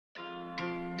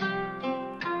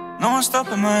No one's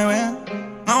stopping my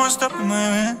win. No one's stopping my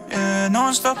win. Yeah, no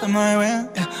one's stopping my win.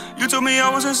 Yeah, you told me I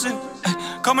wasn't sick.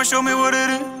 Come and show me what it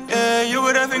is. Yeah, you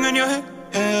got that thing on your head.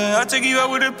 Yeah, I'll take you out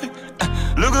with a pick.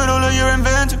 Look at all of your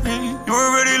inventory. You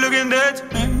already looking dead to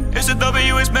me. It's a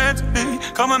W, it's meant to be.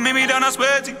 Come and meet me down, I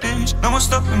swear to this. No one's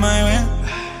stopping my win.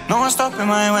 No one's stopping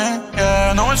my win.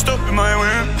 Yeah, no one's stopping my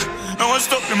win. No one's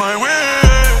stopping my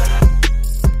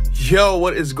win. Yo,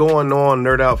 what is going on,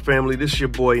 NerdOut family? This is your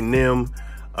boy Nem.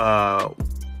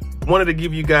 Wanted to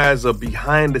give you guys a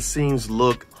behind-the-scenes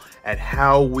look at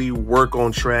how we work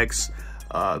on tracks,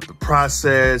 the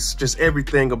process, just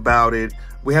everything about it.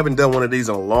 We haven't done one of these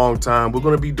in a long time. We're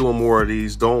going to be doing more of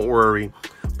these, don't worry.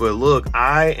 But look,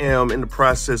 I am in the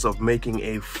process of making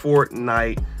a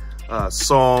FORTNITE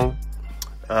song.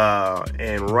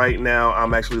 And right now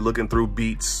I'm actually looking through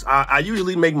beats. I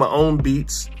usually make my own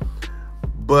beats,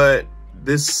 but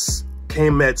this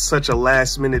came at such a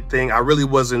last minute thing. I really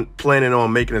wasn't planning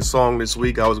on making a song this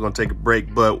week. I was going to take a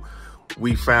break, but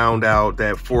we found out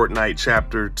that FORTNITE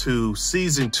Chapter 2,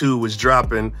 Season 2 was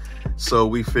dropping. So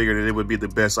we figured that it would be the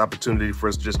best opportunity for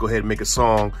us to just go ahead and make a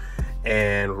song.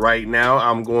 And right now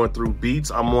I'm going through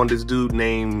beats. I'm on this dude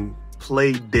named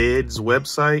Play Dead's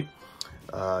website.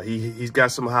 He's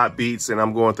got some hot beats, and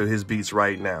I'm going through his beats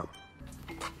right now.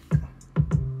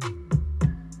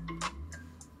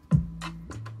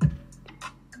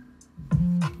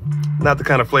 Not the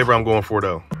kind of flavor I'm going for,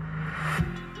 though.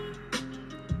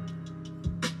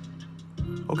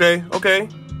 Okay.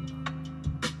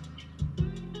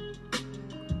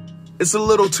 It's a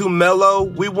little too mellow.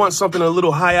 We want something a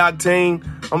little high octane.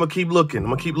 I'm gonna keep looking.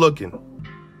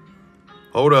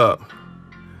 Hold up.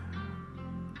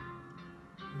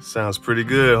 Sounds pretty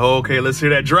good. Okay, let's hear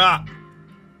that drop.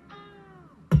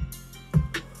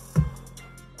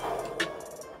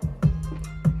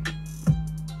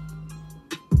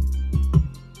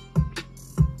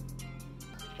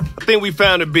 I think we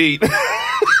found a beat.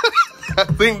 I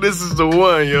think this is the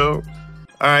one, yo.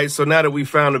 All right, so now that we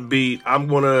found a beat, I'm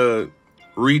gonna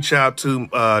reach out to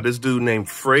this dude named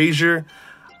Frazer.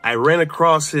 I ran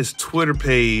across his Twitter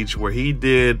page where he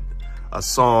did a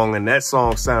song, and that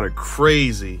song sounded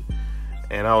crazy.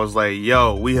 And I was like,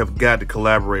 yo, we have got to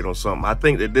collaborate on something. I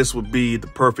think that this would be the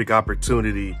perfect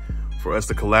opportunity for us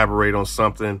to collaborate on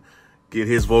something, get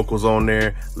his vocals on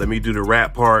there, let me do the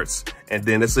rap parts, and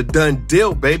then it's a done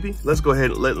deal, baby. Let's go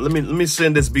ahead and let me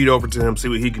send this beat over to him, see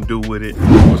what he can do with it.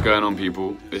 What's going on,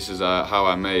 people? This is how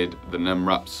I made the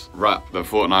Nemraps rap, the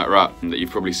FORTNITE rap that you've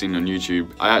probably seen on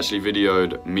YouTube. I actually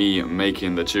videoed me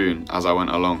making the tune as I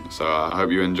went along, so I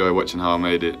hope you enjoy watching how I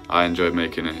made it. I enjoyed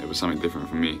making it. It was something different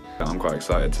for me. I'm quite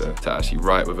excited to actually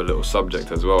write with a little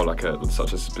subject as well, like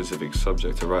such a specific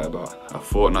subject to write about. A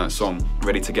FORTNITE song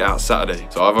ready to get out Saturday.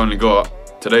 So I've only got,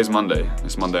 today's Monday,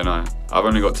 it's Monday night. I've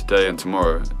only got today and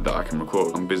tomorrow that I can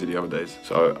record. I'm busy the other days.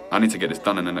 So I need to get this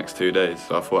done in the next 2 days.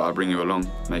 So I thought I'd bring you along,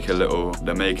 make a little,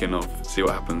 the making of, see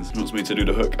what happens. He wants me to do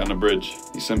the hook and the bridge.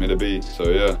 He sent me the beat, so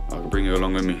yeah, I'll bring you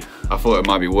along with me. I thought it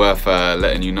might be worth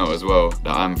letting you know as well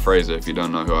that I'm Frazer. If you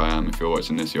don't know who I am, if you're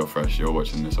watching this, you're fresh. You're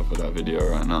watching this off of that video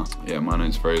right now. Yeah, my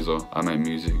name's Frazer. I make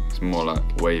music. It's more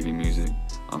like wavy music.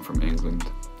 I'm from England,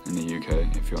 in the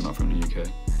UK, if you're not from the UK.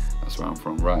 That's where I'm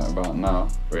from right about now.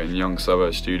 We're in Young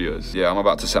Suburb Studios. Yeah, I'm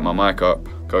about to set my mic up,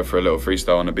 go for a little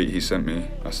freestyle on the beat he sent me.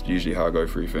 That's usually how I go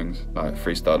through things, like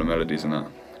freestyle the melodies and that.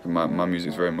 My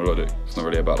music's very melodic. It's not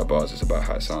really about the bars, it's about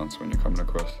how it sounds when you're coming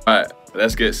across. All right,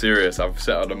 let's get serious. I've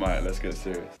set up the mic, let's get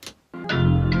serious.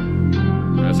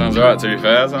 That sounds alright, to be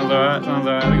fair. Sounds alright,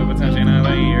 I got potential in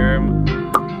LA.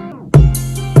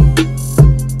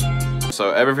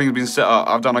 So everything's been set up,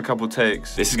 I've done a couple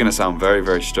takes. This is gonna sound very,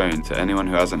 very strange to anyone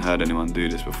who hasn't heard anyone do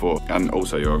this before. And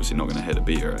also, you're obviously not gonna hit a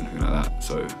beat or anything like that.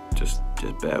 So just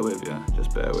bear with, yeah,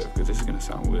 just bear with, because this is gonna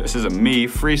sound weird. This is me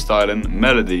freestyling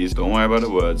melodies. Don't worry about the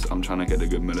words. I'm trying to get the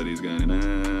good melodies going.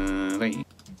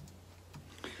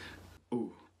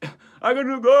 Ooh. I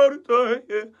gotta go to toy,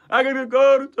 yeah. I gotta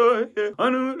go to toy, yeah. I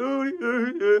know do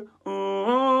yeah.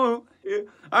 Oh, yeah.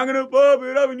 I'm gonna pop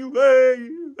it up in you,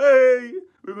 hey.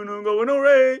 We're gonna go in a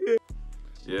raid.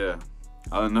 Yeah,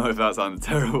 I don't know if that sounded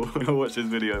terrible. When I watch this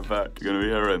video back, it's gonna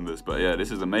be horrendous. But yeah, this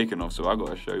is the making of, so I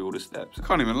gotta show you all the steps. I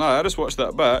can't even lie, I just watched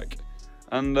that back,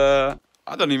 and I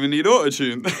don't even need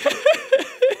auto-tune.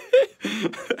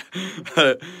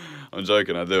 I'm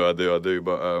joking, I do.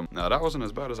 But no, that wasn't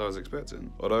as bad as I was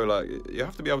expecting. Although, like, you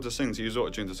have to be able to sing to use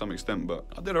autotune to some extent, but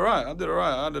I did alright.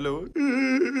 I had a little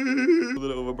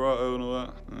vibrato and all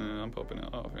that. Yeah, I'm popping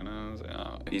it off, you know.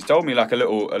 He's told me like a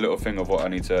little thing of what I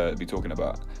need to be talking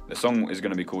about. The song is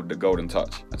going to be called The Golden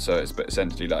Touch. So it's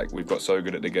essentially like we've got so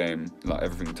good at the game, like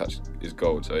everything we touch is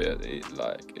gold. So yeah,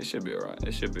 it should be alright.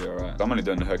 It should be alright. I'm only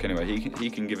doing the hook anyway. He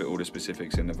can give it all the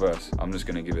specifics in the verse. I'm just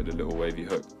going to give it a little wavy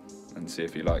hook and see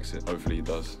if he likes it. Hopefully he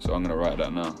does. So I'm going to write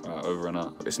that now. Right, over and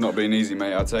out. It's not been easy,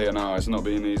 mate. I'll tell you now, it's not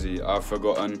been easy. I've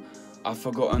forgotten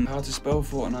how to spell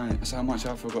Fortnite. That's how much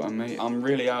I've forgotten, mate. I'm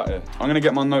really out here. I'm gonna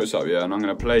get my notes up, yeah, and I'm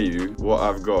gonna play you what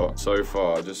I've got so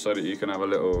far, just so that you can have a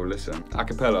little listen. A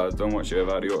cappella, don't watch it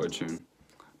without the autotune.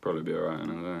 Probably be alright,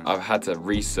 I've had to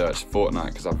research Fortnite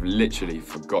because I've literally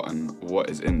forgotten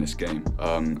what is in this game.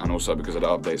 And also because of the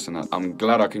updates and that. I'm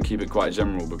glad I can keep it quite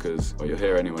general because, well, you're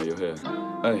here anyway, you're here.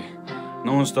 Hey,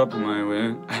 no one's stopping my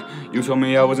way. You told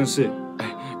me I wasn't sick.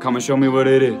 Come and show me what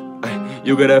it is.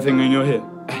 You got that thing in your head.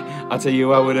 I'll tell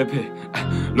you out with a pick.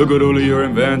 Look at all of your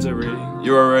inventory.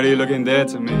 You're already looking dead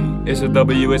to me. It's a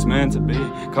W, it's meant to be.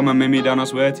 Come and meet me down on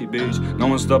Sweaty Beach. No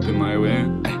one's stopping my way.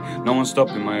 No one's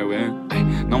stopping my way.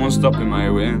 No one's stopping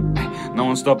my way. No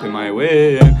one's stopping my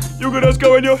way. You got us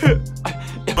going your hip.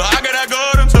 But I got that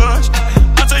golden touch.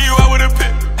 I'll tell you out with a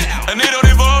pick. And they don't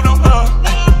involve no love.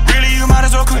 Really, you might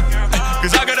as well click.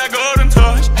 Cause I got that golden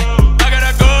touch. I got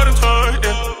that golden touch.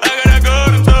 Yeah. I got that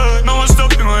golden touch. No one's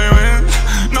stopping my way.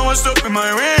 No one's stopping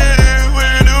my way. What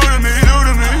you gonna do to me?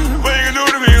 What you gonna do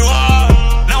to me?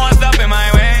 Whoa. No one's stopping my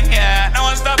way. Yeah. No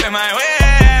one's stopping my way.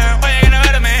 What you gonna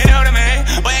do to me?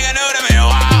 What you gonna do to me?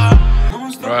 Wow.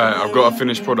 Right, I've got a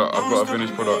finished product.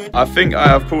 I think I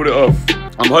have pulled it off.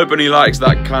 I'm hoping he likes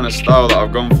that kind of style that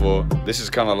I've gone for. This is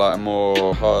kind of like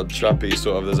more hard trappy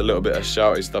sort of. There's a little bit of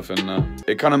shouty stuff in there.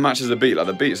 It kind of matches the beat. Like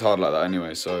the beat's hard like that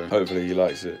anyway. So hopefully he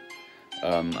likes it.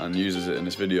 And uses it in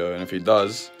this video, and if he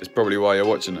does, it's probably why you're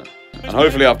watching it. And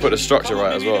hopefully I've put the structure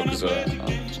right as well, because I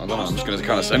don't know, I'm just going to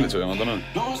kind of send it to him, I don't know.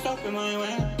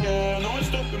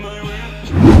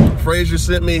 Frazer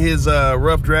sent me his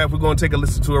rough draft. We're going to take a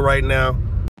listen to it right now.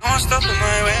 No one's stopping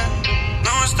my way.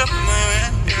 No one's stopping my way.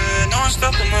 Yeah, no one's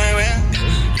stopping my way.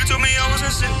 You told me I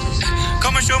wasn't sick.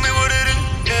 Come and show me what it is.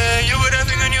 Yeah, you got that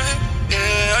thing on your head.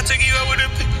 Yeah, I'll take you out with a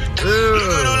pick. Look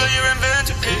at all of your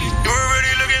inventory. You're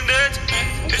already looking dead to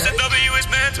me. It's a W, it's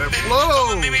meant to be.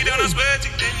 Come and meet me down on Sweaty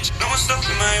Beach. No one's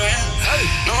stopping my way.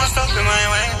 No one's stopping my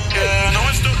way. Yeah, no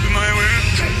one's stopping my way.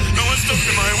 No one's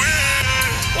stopping my way.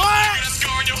 What? Let's go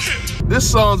on your hip. This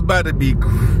song's about to be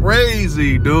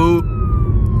crazy, dude.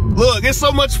 Look, it's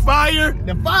so much fire.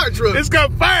 The fire truck. It's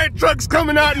got fire trucks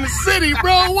coming out in the city,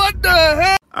 bro. What the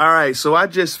heck? All right, so I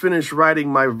just finished writing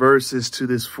my verses to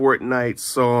this Fortnite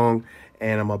song,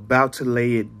 and I'm about to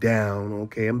lay it down,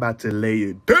 okay? I'm about to lay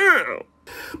it down.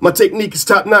 My technique is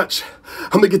top notch.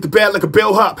 I'm gonna get the bad like a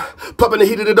bellhop. Popping the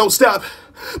heat and it don't stop.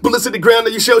 Bullets hit the ground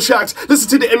and you shell shocked. Listen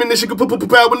to the ammunition, go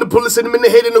pow. When the bullets hit them in the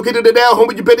head and don't get it down.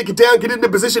 Homie, you better get down, get in the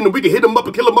position and we can hit them up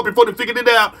and kill them up before they figured it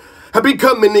out. I've been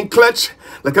coming in clutch,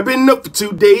 like I've been up for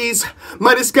 2 days.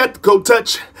 Midas got the cold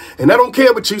touch, and I don't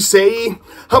care what you say.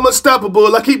 I'm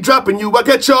unstoppable, I keep dropping you. I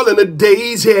got y'all in a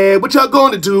daze, yeah. What y'all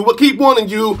gonna do? I keep warning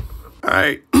you. All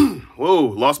right. Whoa,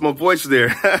 lost my voice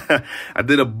there. I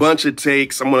did a bunch of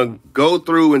takes. I'm going to go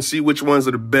through and see which ones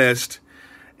are the best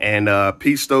and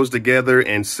piece those together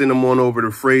and send them on over to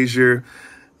Frazer.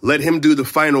 Let him do the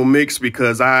final mix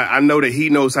because I know that he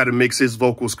knows how to mix his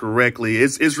vocals correctly.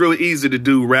 It's really easy to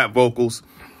do rap vocals,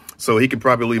 so he could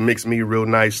probably mix me real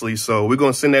nicely. So we're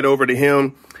going to send that over to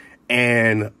him.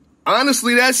 And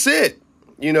honestly, that's it.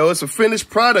 You know, it's a finished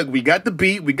product. We got the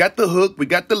beat, we got the hook, we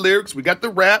got the lyrics, we got the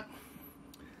rap.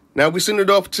 Now we send it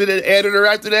off to the editor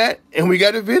after that, and we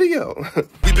got a video.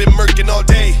 We've been murking all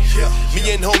day.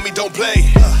 Me and homie don't play.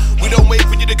 We don't wait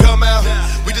for you to come out.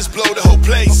 We just blow the whole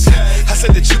place. I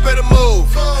said that you better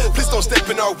move. Please don't step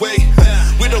in our way.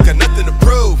 We don't got nothing to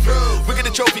prove. We get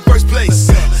the trophy first place.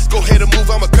 Go ahead and move,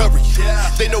 I'ma cover you.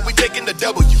 They know we taking the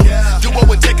W. Duo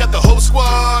and take out the whole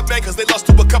squad, man, cause they lost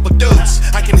to a couple dudes.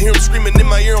 I can hear them screaming in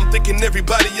my ear. I'm thinking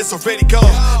everybody is already gone.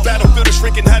 Battlefield is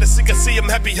shrinking, how to see, I see them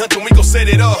happy hunting. We gon' set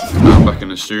it off. I'm back in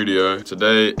the studio.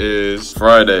 Today is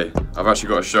Friday. I've actually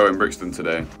got a show in Brixton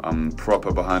today. I'm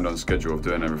proper behind on schedule of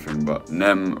doing everything, but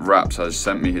Nemraps has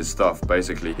sent me his stuff.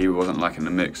 Basically, he wasn't liking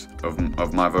the mix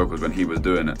of my vocals when he was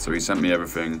doing it, so he sent me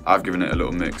everything. I've given it a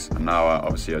little mix, and now,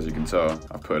 obviously, as you can tell,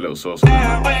 I've put a little sauce on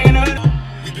it.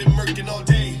 We've been murking all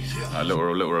day. A little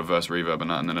reverse reverb and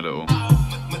that, and then a little.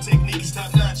 My technique is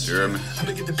top notch. You hear me? I'm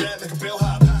gonna get the bad like a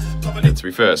bellhop. Yeah, to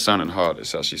be fair, it's sounding hard.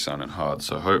 It's actually sounding hard.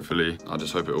 So hopefully, I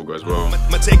just hope it all goes well.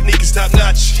 My technique is top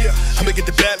notch. I'ma get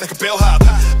the bat like a bellhop.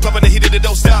 Popping the heat and it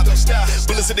don't stop.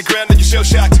 Bullets in the ground and you shell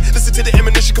shocked. Listen to the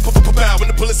ammunition, pow. When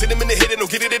the bullets hit him in the head and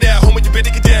don't get it out. Homie, you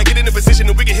better get down, get in a position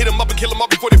and we can hit him up and kill him all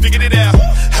before they figured it out.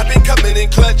 I've been coming in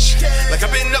clutch, like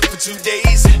I've been up for 2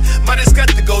 days. Might just got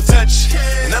to go touch,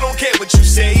 and I don't care what you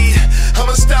say. I'm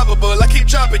unstoppable, I keep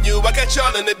dropping you. I got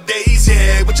y'all in the days,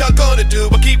 yeah. What y'all gonna do?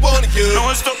 I keep wanting you. No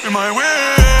one's stopping my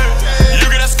way. You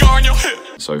get a scar on your hip.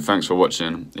 So thanks for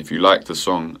watching. If you liked the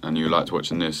song and you liked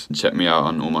watching this, check me out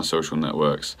on all my social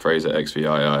networks, Frazer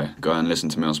XVII. Go and listen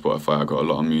to me on Spotify. I've got a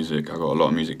lot of music. I've got a lot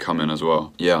of music coming as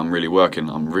well. Yeah, I'm really working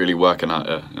out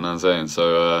there. You know what I'm saying?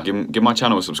 So give my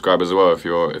channel a subscribe as well if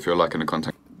you're liking the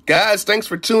content. Guys, thanks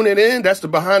for tuning in. That's the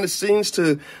behind the scenes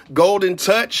to Golden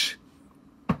Touch.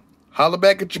 Holla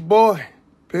back at your boy.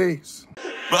 Peace.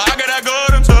 But I got that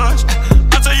golden touch.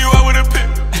 I tell you I would have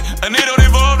picked, and they don't even